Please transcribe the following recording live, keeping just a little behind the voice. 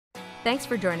Thanks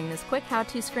for joining this quick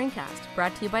how-to screencast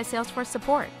brought to you by Salesforce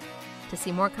Support. To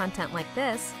see more content like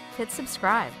this, hit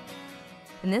subscribe.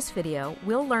 In this video,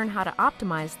 we'll learn how to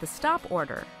optimize the stop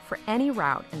order for any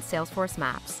route in Salesforce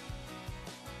Maps.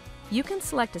 You can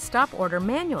select a stop order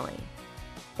manually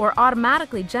or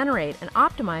automatically generate and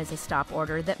optimize a stop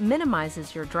order that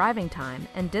minimizes your driving time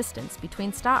and distance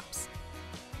between stops.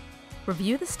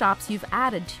 Review the stops you've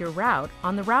added to your route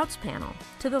on the Routes panel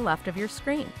to the left of your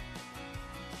screen.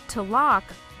 To lock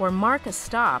or mark a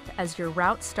stop as your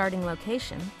route starting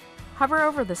location, hover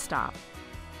over the stop.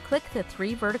 Click the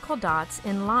 3 vertical dots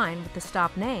in line with the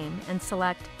stop name and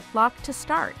select Lock to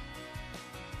Start.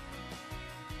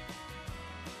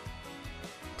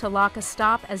 To lock a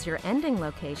stop as your ending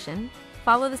location,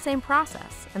 follow the same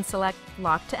process and select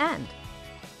Lock to End.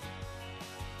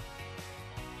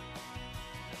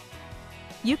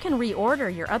 You can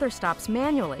reorder your other stops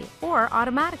manually or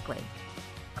automatically.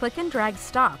 Click and drag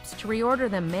stops to reorder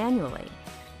them manually,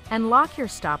 and lock your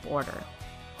stop order.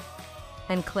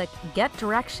 And click Get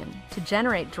Direction to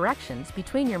generate directions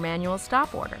between your manual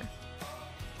stop order.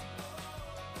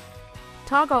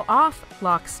 Toggle off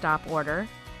Lock Stop Order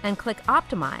and click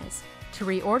Optimize to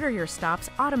reorder your stops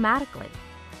automatically.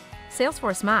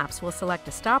 Salesforce Maps will select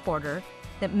a stop order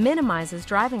that minimizes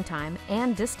driving time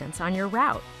and distance on your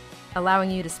route, allowing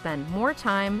you to spend more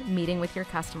time meeting with your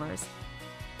customers.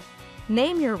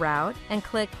 Name your route and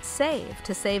click Save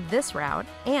to save this route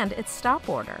and its stop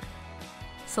order.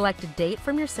 Select a date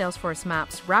from your Salesforce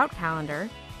Maps route calendar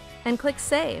and click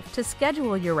Save to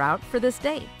schedule your route for this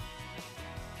date.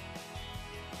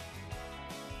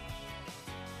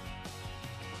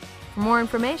 For more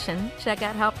information, check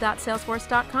out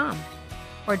help.salesforce.com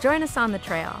or join us on the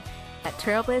trail at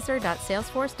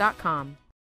trailblazer.salesforce.com.